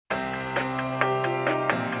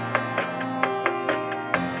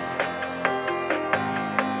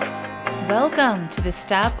Welcome to the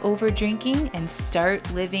Stop Over Drinking and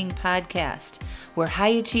Start Living podcast, where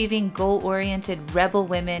high-achieving, goal-oriented rebel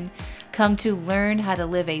women come to learn how to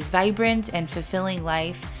live a vibrant and fulfilling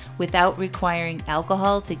life without requiring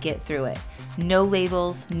alcohol to get through it. No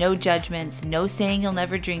labels, no judgments, no saying you'll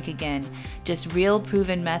never drink again, just real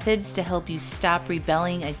proven methods to help you stop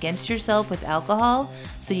rebelling against yourself with alcohol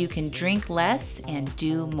so you can drink less and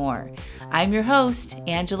do more. I'm your host,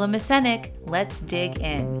 Angela Masenik. Let's dig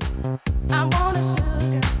in.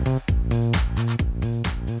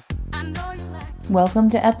 Welcome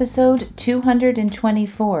to episode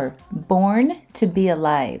 224, Born to be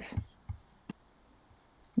Alive.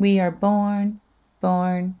 We are born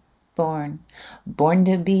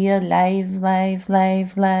to be alive, live.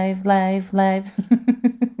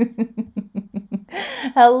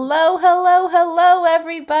 Hello,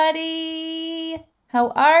 everybody. How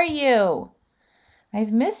are you?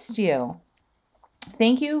 I've missed you.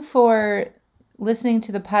 Thank you for listening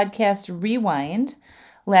to the podcast Rewind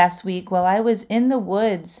last week while I was in the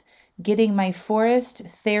woods getting my forest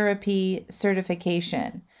therapy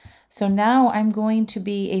certification. So now I'm going to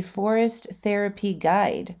be a forest therapy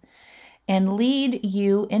guide and lead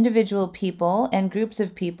you, individual people and groups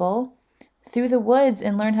of people, through the woods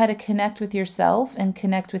and learn how to connect with yourself and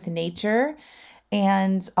connect with nature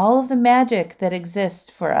and all of the magic that exists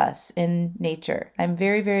for us in nature. I'm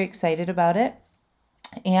very, very excited about it.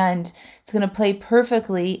 And it's going to play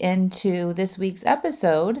perfectly into this week's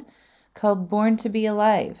episode called Born to be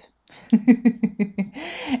Alive.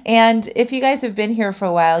 And if you guys have been here for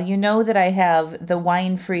a while, you know that I have the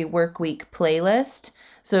Wine-Free Workweek playlist.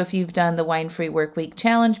 So if you've done the Wine-Free Workweek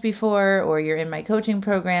challenge before, or you're in my coaching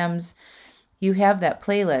programs, you have that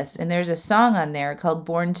playlist. And there's a song on there called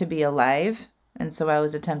Born to be Alive. And so I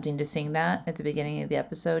was attempting to sing that at the beginning of the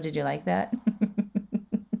episode. Did you like that?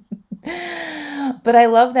 But I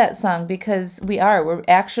love that song because we're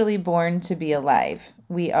actually born to be alive.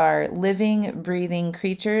 We are living, breathing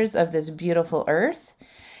creatures of this beautiful earth,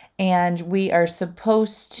 and we are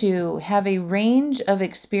supposed to have a range of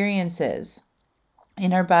experiences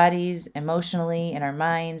in our bodies, emotionally, in our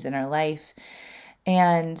minds, in our life,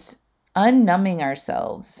 and unnumbing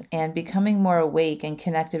ourselves and becoming more awake and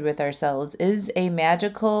connected with ourselves is a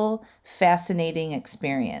magical, fascinating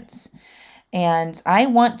experience. And I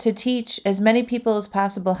want to teach as many people as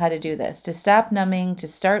possible how to do this, to stop numbing, to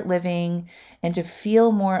start living, and to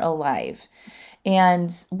feel more alive.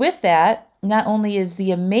 And with that, not only is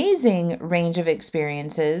the amazing range of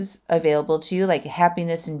experiences available to you, like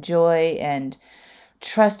happiness and joy and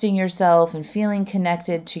trusting yourself and feeling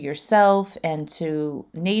connected to yourself and to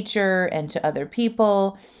nature and to other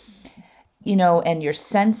people, and your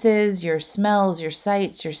senses, your smells, your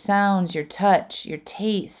sights, your sounds, your touch, your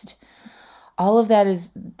taste. All of that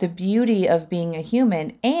is the beauty of being a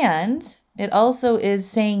human, and it also is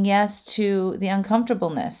saying yes to the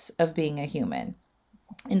uncomfortableness of being a human.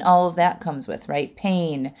 And all of that comes with, right?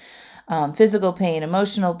 Pain, physical pain,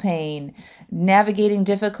 emotional pain, navigating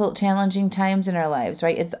difficult, challenging times in our lives,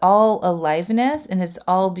 right? It's all aliveness and it's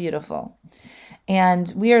all beautiful.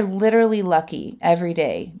 And we are literally lucky every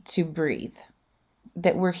day to breathe,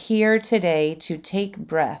 that we're here today to take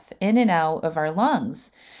breath in and out of our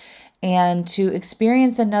lungs. And to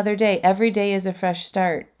experience another day. Every day is a fresh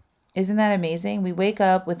start. Isn't that amazing? We wake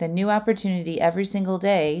up with a new opportunity every single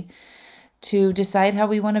day to decide how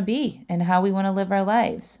we want to be and how we want to live our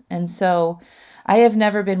lives. And so I have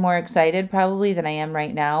never been more excited probably than I am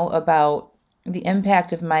right now about the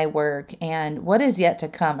impact of my work and what is yet to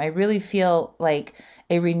come. I really feel like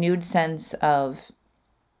a renewed sense of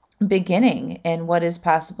beginning and what is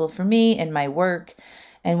possible for me and my work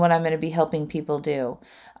and what I'm going to be helping people do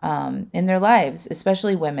in their lives,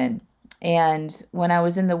 especially women. And when I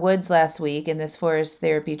was in the woods last week in this forest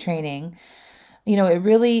therapy training,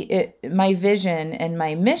 my vision and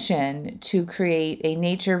my mission to create a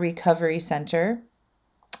nature recovery center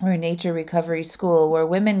or a nature recovery school where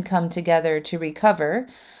women come together to recover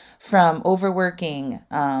from overworking,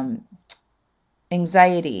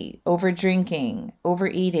 anxiety, over drinking,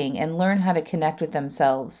 overeating, and learn how to connect with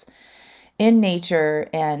themselves in nature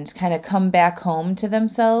and kind of come back home to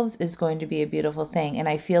themselves is going to be a beautiful thing. And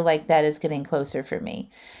I feel like that is getting closer for me.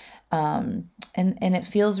 And it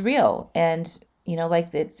feels real. And,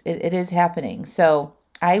 like it is happening. So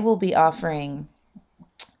I will be offering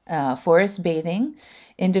forest bathing,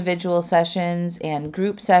 individual sessions and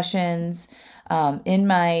group sessions in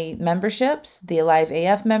my memberships, the Alive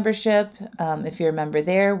AF membership. If you're a member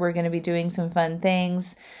there, we're going to be doing some fun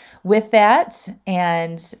things. with that,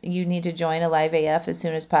 and you need to join Alive AF as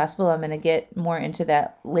soon as possible. I'm going to get more into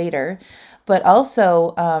that later. But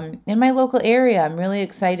also, in my local area, I'm really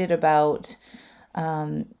excited about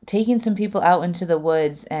taking some people out into the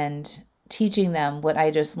woods and teaching them what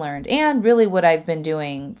I just learned and really what I've been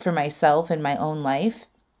doing for myself in my own life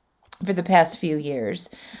for the past few years.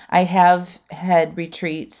 I have had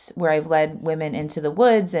retreats where I've led women into the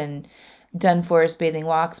woods and done forest bathing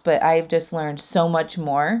walks, but I've just learned so much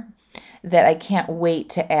more that I can't wait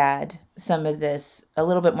to add some of this, a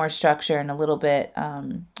little bit more structure and a little bit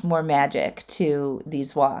more magic to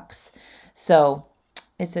these walks. So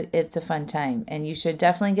it's a fun time, and you should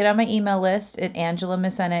definitely get on my email list at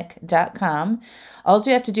angelamisenic.com. All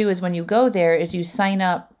you have to do is when you go there is you sign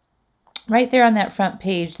up. Right there on that front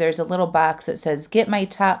page, there's a little box that says, get my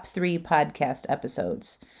top 3 podcast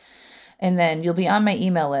episodes. And then you'll be on my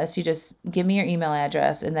email list. You just give me your email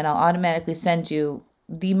address, and then I'll automatically send you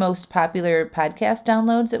the most popular podcast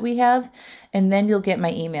downloads that we have. And then you'll get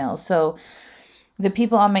my email. So the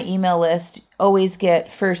people on my email list always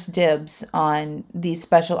get first dibs on these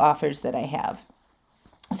special offers that I have.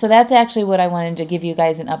 So that's actually what I wanted to give you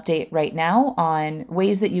guys an update right now on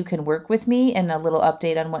ways that you can work with me, and a little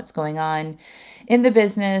update on what's going on in the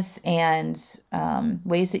business, and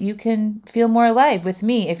ways that you can feel more alive with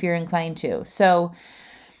me if you're inclined to. So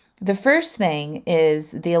the first thing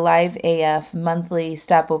is the Alive AF monthly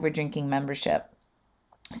Stopover Drinking membership.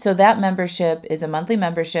 So that membership is a monthly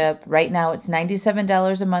membership. Right now it's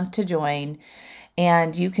 $97 a month to join.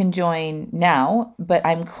 And you can join now, but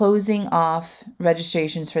I'm closing off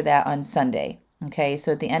registrations for that on Sunday. Okay,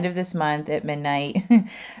 so at the end of this month at midnight,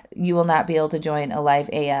 you will not be able to join Alive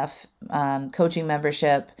AF coaching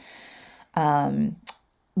membership.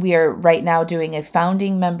 We are right now doing a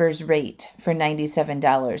founding members rate for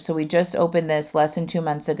 $97. So we just opened this less than 2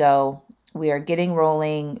 months ago. We are getting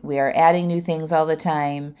rolling. We are adding new things all the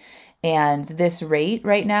time. And this rate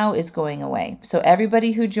right now is going away. So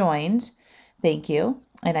everybody who joined, thank you,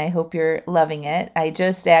 and I hope you're loving it. I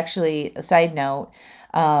just actually, a side note,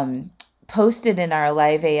 posted in our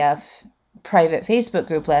Alive AF private Facebook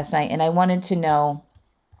group last night, and I wanted to know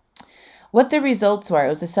what the results were. It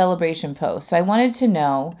was a celebration post. So I wanted to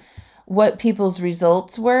know what people's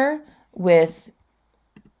results were with,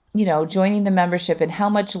 joining the membership and how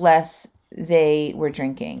much less they were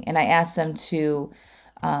drinking. And I asked them to,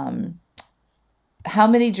 how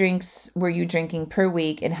many drinks were you drinking per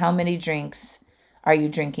week, and how many drinks are you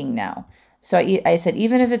drinking now? So I said,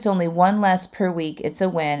 even if it's only one less per week, it's a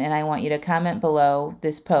win. And I want you to comment below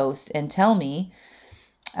this post and tell me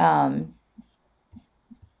how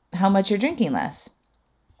much you're drinking less.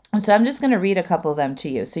 And so I'm just going to read a couple of them to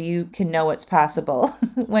you so you can know what's possible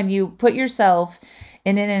when you put yourself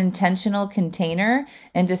in an intentional container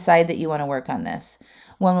and decide that you want to work on this.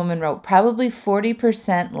 One woman wrote, probably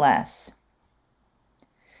 40% less.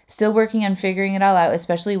 Still working on figuring it all out,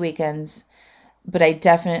 especially weekends, but I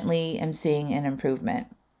definitely am seeing an improvement.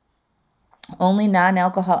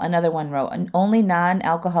 Another one wrote, only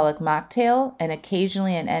non-alcoholic mocktail and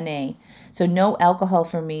occasionally an NA. So no alcohol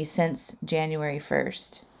for me since January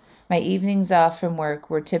 1st. My evenings off from work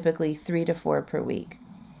were typically 3 to 4 per week.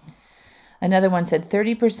 Another one said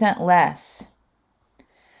 30% less.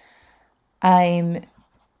 I'm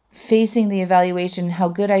facing the evaluation, how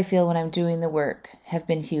good I feel when I'm doing the work have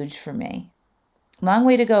been huge for me. Long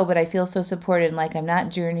way to go, but I feel so supported and like I'm not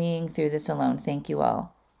journeying through this alone. Thank you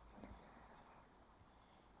all.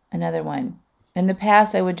 Another one. In the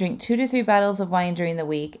past, I would drink 2 to 3 bottles of wine during the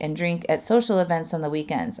week and drink at social events on the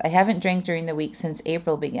weekends. I haven't drank during the week since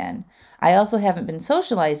April began. I also haven't been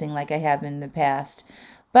socializing like I have in the past,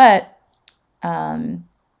 but I'm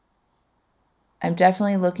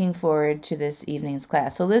definitely looking forward to this evening's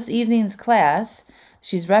class. So this evening's class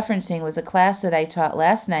she's referencing was a class that I taught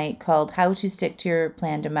last night called How to Stick to Your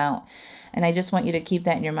Planned Amount. And I just want you to keep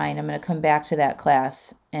that in your mind. I'm going to come back to that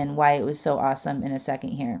class and why it was so awesome in a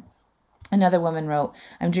second here. Another woman wrote,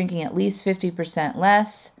 I'm drinking at least 50%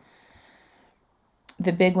 less.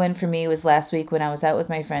 The big win for me was last week when I was out with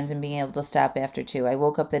my friends and being able to stop after 2. I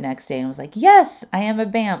woke up the next day and was like, yes, I am a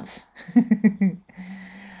BAMF.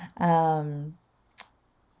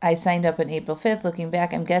 I signed up on April 5th. Looking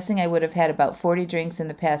back, I'm guessing I would have had about 40 drinks in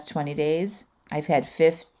the past 20 days. I've had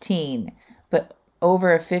 15, but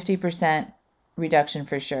over a 50% reduction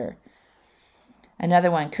for sure. Another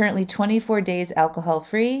one, currently 24 days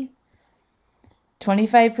alcohol-free,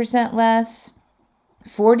 25% less,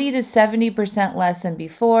 40 to 70% less than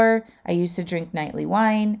before. I used to drink nightly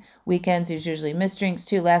wine. Weekends, there's usually missed drinks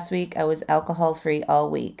too. Last week, I was alcohol-free all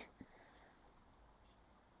week.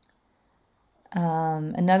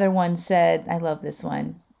 Another one said, I love this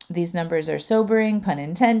one. These numbers are sobering, pun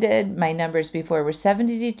intended. My numbers before were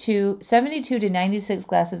 72 to 96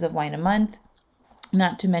 glasses of wine a month,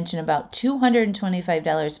 not to mention about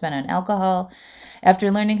 $225 spent on alcohol.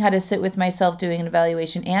 After learning how to sit with myself, doing an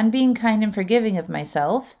evaluation, and being kind and forgiving of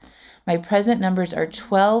myself, my present numbers are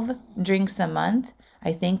 12 drinks a month.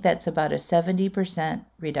 I think that's about a 70%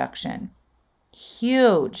 reduction.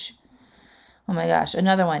 Huge. Oh my gosh,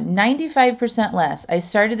 another one, 95% less. I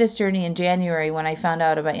started this journey in January when I found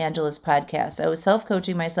out about Angela's podcast. I was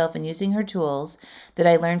self-coaching myself and using her tools that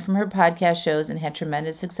I learned from her podcast shows and had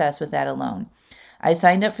tremendous success with that alone. I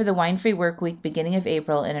signed up for the Wine-Free Workweek beginning of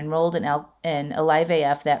April and enrolled in Alive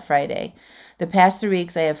AF that Friday. The past 3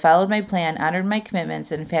 weeks, I have followed my plan, honored my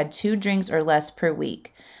commitments, and have had 2 drinks or less per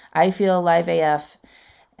week. I feel Alive AF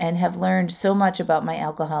and have learned so much about my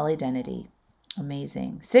alcohol identity.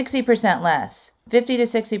 Amazing. 60% less, 50 to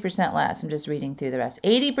 60% less. I'm just reading through the rest.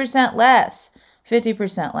 80% less,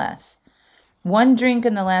 50% less. 1 drink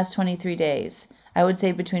in the last 23 days. I would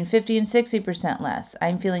say between 50 and 60% less.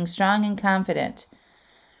 I'm feeling strong and confident.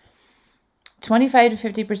 25 to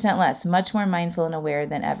 50% less, much more mindful and aware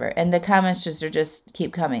than ever. And the comments just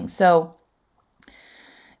keep coming. So,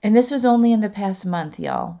 and this was only in the past month,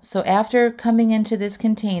 y'all. So after coming into this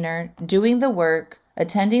container, doing the work,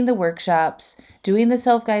 attending the workshops, doing the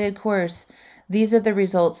self-guided course, these are the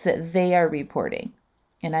results that they are reporting.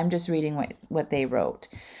 And I'm just reading what they wrote.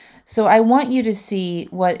 So I want you to see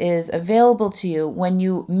what is available to you when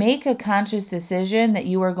you make a conscious decision that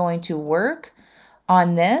you are going to work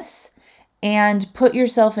on this and put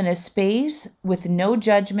yourself in a space with no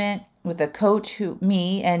judgment, with a coach,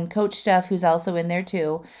 me, and Coach Steph, who's also in there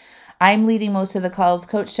too. I'm leading most of the calls.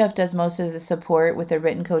 Coach Steph does most of the support with the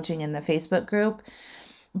written coaching in the Facebook group.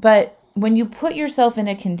 But when you put yourself in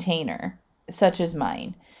a container, such as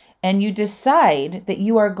mine, and you decide that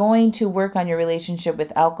you are going to work on your relationship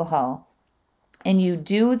with alcohol, and you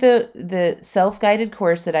do the self-guided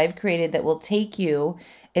course that I've created that will take you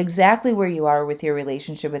exactly where you are with your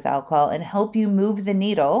relationship with alcohol and help you move the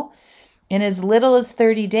needle, in as little as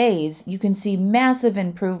 30 days, you can see massive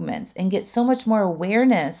improvements and get so much more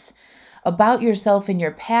awareness about yourself and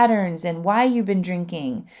your patterns and why you've been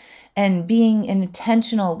drinking and being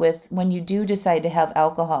intentional with when you do decide to have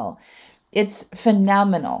alcohol. It's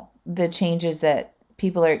phenomenal, the changes that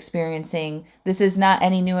people are experiencing. This is not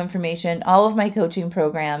any new information. All of my coaching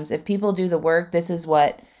programs, if people do the work, this is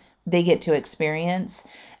what they get to experience.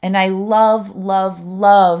 And I love, love,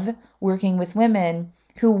 love working with women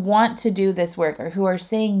who want to do this work or who are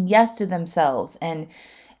saying yes to themselves and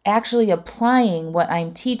actually applying what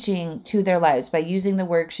I'm teaching to their lives by using the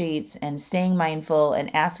worksheets and staying mindful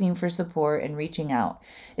and asking for support and reaching out.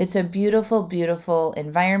 It's a beautiful, beautiful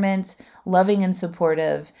environment, loving and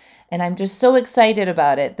supportive. And I'm just so excited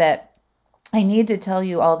about it that I need to tell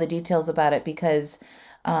you all the details about it because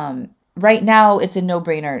right now it's a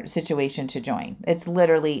no-brainer situation to join. It's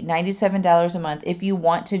literally $97 a month. If you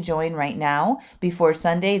want to join right now before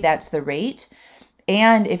Sunday, that's the rate.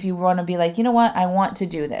 And if you want to be like, you know what, I want to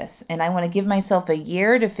do this and I want to give myself a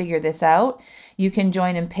year to figure this out, you can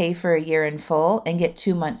join and pay for a year in full and get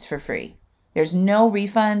 2 months for free. There's no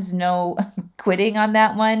refunds, no quitting on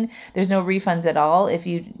that one. There's no refunds at all. If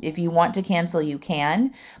you want to cancel, you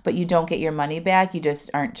can, but you don't get your money back. You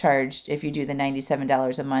just aren't charged. If you do the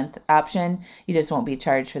 $97 a month option, you just won't be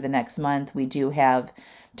charged for the next month. We do have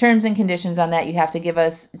terms and conditions on that. You have to give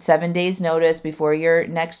us 7 days notice before your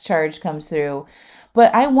next charge comes through.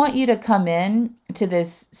 But I want you to come in to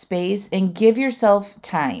this space and give yourself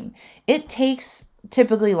time. It takes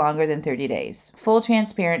typically longer than 30 days. Full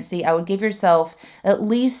transparency, I would give yourself at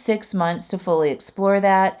least 6 months to fully explore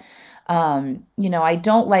that. I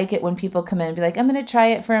don't like it when people come in and be like, I'm going to try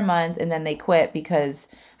it for a month and then they quit because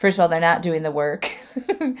first of all, they're not doing the work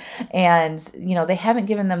and, they haven't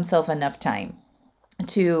given themselves enough time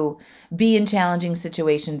to be in challenging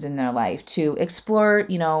situations in their life, to explore,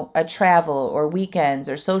 a travel or weekends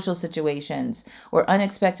or social situations or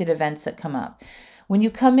unexpected events that come up. When you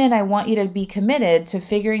come in, I want you to be committed to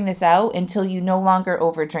figuring this out until you no longer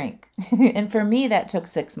overdrink. And for me, that took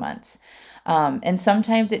 6 months. And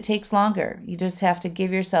sometimes it takes longer. You just have to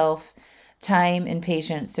give yourself time and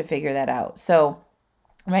patience to figure that out. So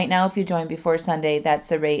right now, if you join before Sunday, that's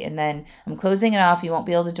the rate. And then I'm closing it off. You won't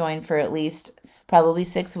be able to join for at least probably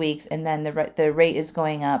 6 weeks. And then the rate is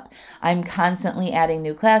going up. I'm constantly adding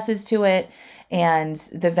new classes to it. And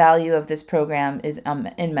the value of this program is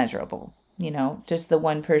immeasurable. Just the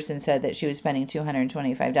one person said that she was spending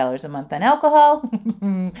 $225 a month on alcohol.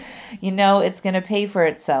 It's going to pay for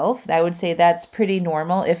itself. I would say that's pretty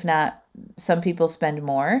normal, if not some people spend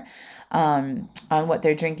more on what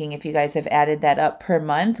they're drinking. If you guys have added that up per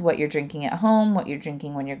month, what you're drinking at home, what you're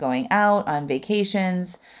drinking when you're going out on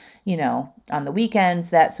vacations, on the weekends,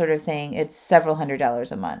 that sort of thing, it's several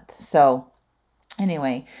 $100s a month. So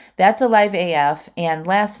anyway, that's Alive AF. And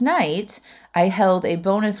last night, I held a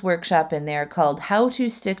bonus workshop in there called How to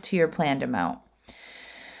Stick to Your Planned Amount.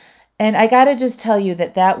 And I got to just tell you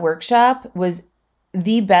that workshop was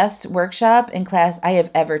the best workshop in class I have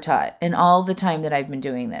ever taught in all the time that I've been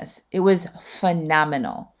doing this. It was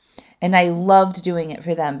phenomenal. And I loved doing it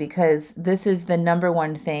for them because this is the number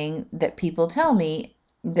one thing that people tell me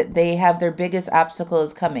that they have their biggest obstacle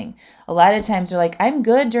is coming. A lot of times they're like, I'm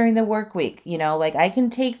good during the work week, like I can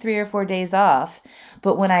take 3 or 4 days off,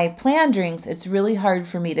 but when I plan drinks, it's really hard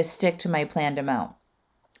for me to stick to my planned amount.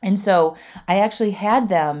 And so I actually had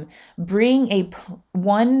them bring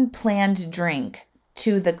one planned drink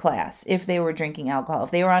to the class if they were drinking alcohol.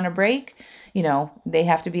 If they were on a break, they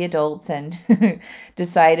have to be adults and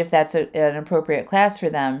decide if that's an appropriate class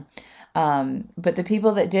for them. But the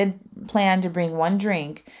people that did plan to bring one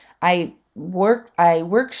drink, I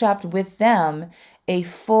workshopped with them a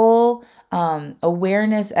full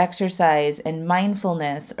awareness exercise and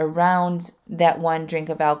mindfulness around that one drink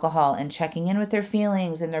of alcohol and checking in with their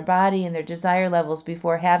feelings and their body and their desire levels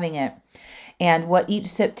before having it and what each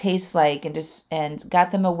sip tastes like, and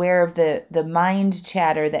got them aware of the mind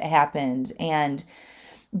chatter that happened. And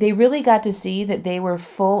they really got to see that they were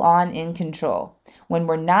full on in control. When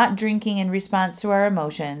we're not drinking in response to our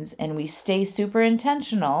emotions and we stay super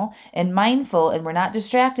intentional and mindful and we're not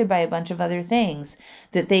distracted by a bunch of other things,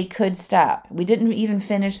 that they could stop. We didn't even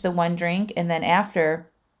finish the one drink, and then after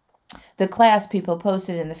the class, people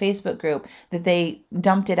posted in the Facebook group that they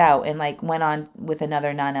dumped it out and went on with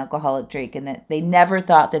another non-alcoholic drink, and that they never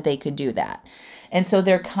thought that they could do that. And so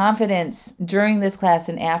their confidence during this class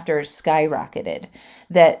and after skyrocketed,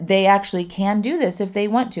 that they actually can do this if they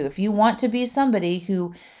want to. If you want to be somebody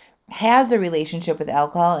who has a relationship with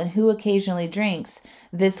alcohol and who occasionally drinks,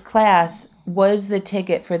 this class was the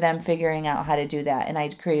ticket for them figuring out how to do that. And I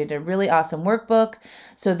created a really awesome workbook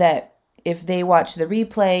so that if they watch the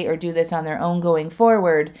replay or do this on their own going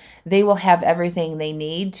forward, they will have everything they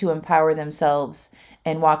need to empower themselves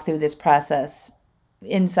and walk through this process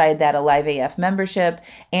inside that Alive AF membership,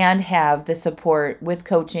 and have the support with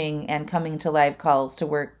coaching and coming to live calls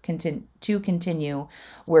to continue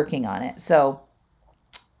working on it. So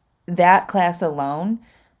that class alone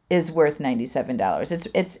is worth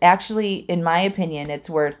 $97. It's actually, in my opinion, it's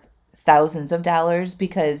worth thousands of dollars,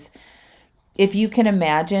 because if you can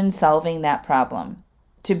imagine solving that problem,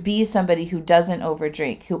 to be somebody who doesn't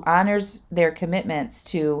overdrink, who honors their commitments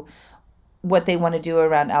to what they want to do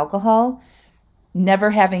around alcohol,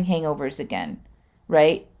 never having hangovers again,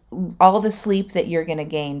 right? All the sleep that you're going to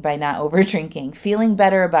gain by not overdrinking, feeling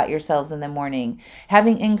better about yourselves in the morning,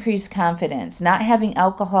 having increased confidence, not having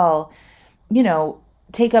alcohol,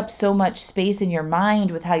 take up so much space in your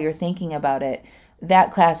mind with how you're thinking about it.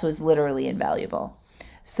 That class was literally invaluable.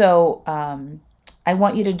 So I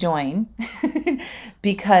want you to join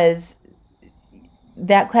because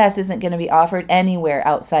that class isn't going to be offered anywhere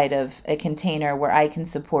outside of a container where I can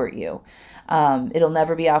support you. It'll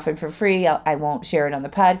never be offered for free. I won't share it on the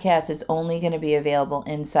podcast. It's only going to be available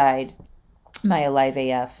inside my Alive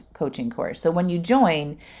AF coaching course. So when you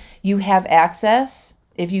join, you have access.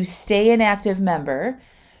 If you stay an active member,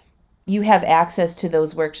 you have access to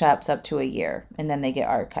those workshops up to a year, and then they get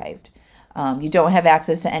archived. You don't have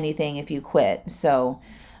access to anything if you quit. So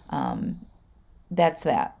that's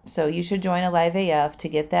that. So you should join Alive AF to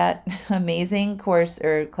get that amazing course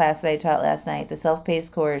or class that I taught last night, the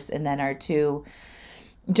self-paced course, and then our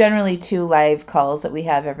generally two live calls that we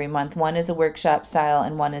have every month. One is a workshop style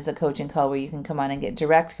and one is a coaching call where you can come on and get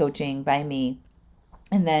direct coaching by me.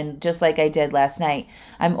 And then just like I did last night,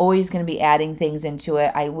 I'm always going to be adding things into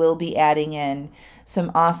it. I will be adding in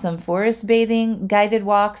some awesome forest bathing guided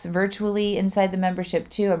walks virtually inside the membership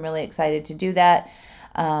too. I'm really excited to do that.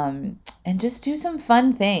 And just do some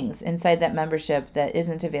fun things inside that membership that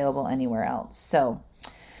isn't available anywhere else. So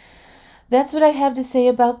that's what I have to say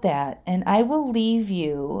about that. And I will leave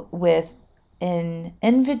you with an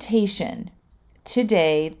invitation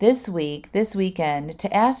today, this week, this weekend,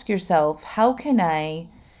 to ask yourself, how can I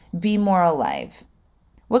be more alive?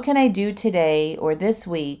 What can I do today or this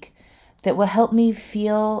week that will help me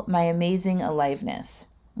feel my amazing aliveness?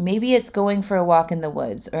 Maybe it's going for a walk in the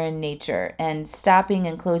woods or in nature and stopping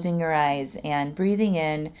and closing your eyes and breathing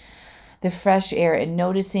in the fresh air and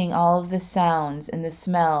noticing all of the sounds and the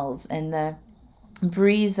smells and the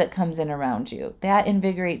breeze that comes in around you. That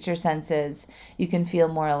invigorates your senses. You can feel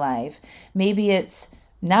more alive. Maybe it's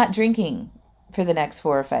not drinking for the next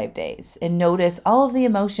 4 or 5 days and notice all of the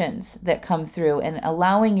emotions that come through and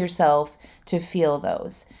allowing yourself to feel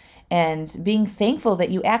those and being thankful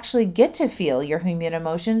that you actually get to feel your human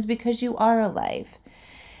emotions because you are alive.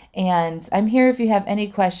 And I'm here if you have any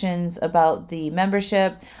questions about the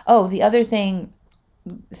membership. Oh, the other thing,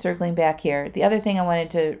 circling back here, the other thing I wanted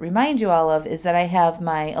to remind you all of is that I have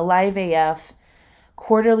my Alive AF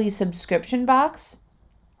quarterly subscription box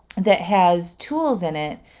that has tools in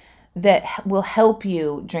it that will help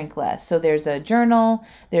you drink less. So there's a journal,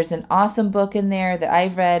 there's an awesome book in there that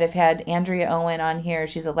I've read. I've had Andrea Owen on here.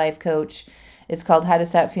 She's a life coach. It's called How to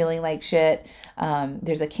Stop Feeling Like Shit.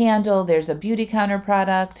 There's a candle, there's a beauty counter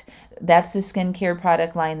product. That's the skincare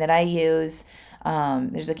product line that I use.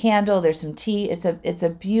 There's a candle, there's some tea. It's a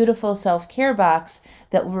beautiful self-care box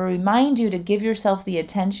that will remind you to give yourself the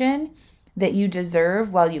attention that you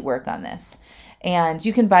deserve while you work on this. And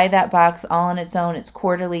you can buy that box all on its own. It's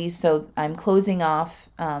quarterly, so I'm closing off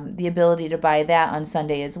the ability to buy that on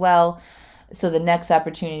Sunday as well. So the next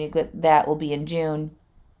opportunity to get that will be in June.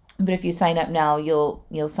 But if you sign up now, you'll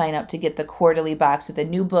sign up to get the quarterly box with a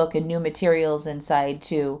new book and new materials inside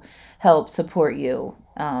to help support you.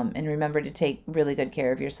 And remember to take really good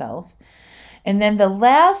care of yourself. And then the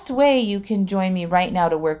last way you can join me right now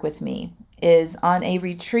to work with me is on a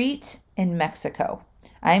retreat in Mexico.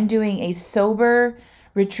 I'm doing a sober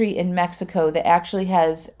retreat in Mexico that actually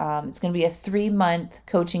has, it's going to be a 3-month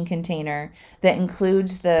coaching container that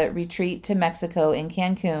includes the retreat to Mexico in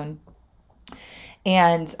Cancun.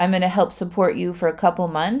 And I'm going to help support you for a couple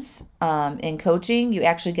months in coaching. You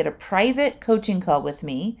actually get a private coaching call with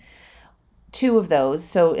me. 2 of those.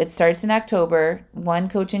 So it starts in October, 1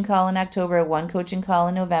 coaching call in October, 1 coaching call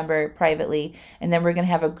in November privately. And then we're going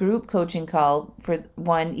to have a group coaching call for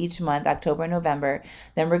 1 each month, October and November.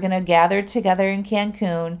 Then we're going to gather together in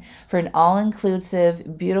Cancun for an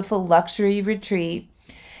all-inclusive, beautiful luxury retreat.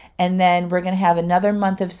 And then we're going to have another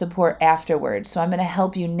month of support afterwards. So I'm going to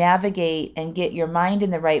help you navigate and get your mind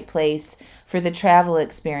in the right place for the travel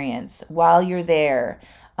experience while you're there.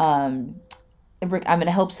 I'm going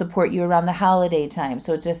to help support you around the holiday time.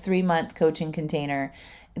 So it's a 3-month coaching container,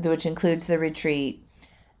 which includes the retreat.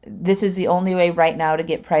 This is the only way right now to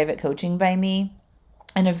get private coaching by me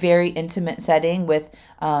in a very intimate setting with,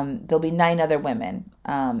 there'll be 9 other women.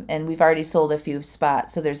 And we've already sold a few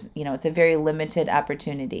spots. So there's, it's a very limited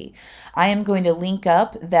opportunity. I am going to link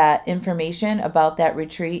up that information about that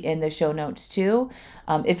retreat in the show notes too.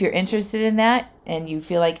 If you're interested in that and you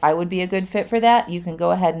feel like I would be a good fit for that, you can go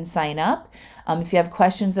ahead and sign up. If you have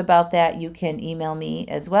questions about that, you can email me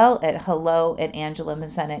as well at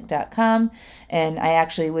hello@angelamacenik.com. And I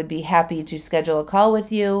actually would be happy to schedule a call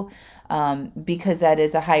with you because that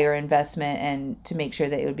is a higher investment and to make sure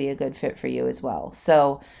that it would be a good fit for you as well.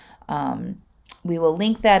 So we will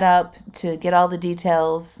link that up to get all the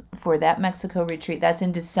details for that Mexico retreat. That's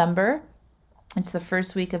in December. It's the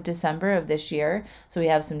first week of December of this year, so we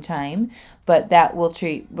have some time, but that will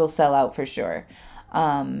sell out for sure.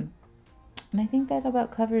 And I think that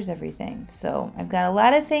about covers everything. So I've got a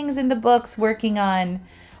lot of things in the books working on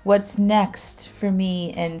what's next for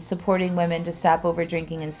me in supporting women to stop over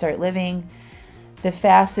drinking and start living. The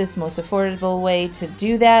fastest, most affordable way to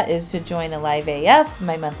do that is to join Alive AF,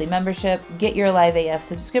 my monthly membership, get your Alive AF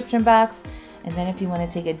subscription box. And then if you want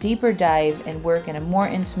to take a deeper dive and work in a more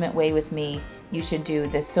intimate way with me, you should do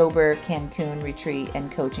the Sober Cancun retreat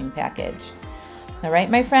and coaching package. All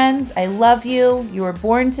right, my friends, I love you. You were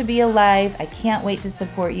born to be alive. I can't wait to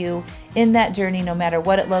support you in that journey, no matter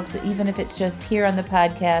what it looks, even if it's just here on the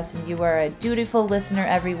podcast and you are a dutiful listener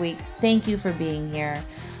every week. Thank you for being here.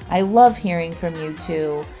 I love hearing from you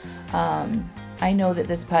too. I know that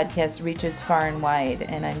this podcast reaches far and wide,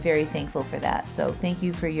 and I'm very thankful for that. So thank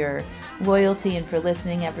you for your loyalty and for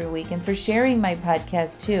listening every week and for sharing my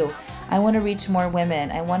podcast too. I want to reach more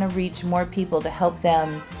women. I want to reach more people to help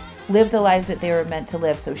them live the lives that they were meant to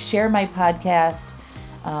live. So share my podcast,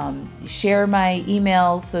 share my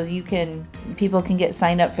emails so people can get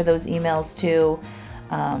signed up for those emails too.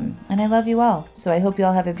 And I love you all. So I hope you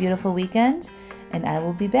all have a beautiful weekend, and I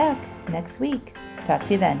will be back next week. Talk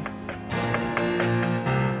to you then.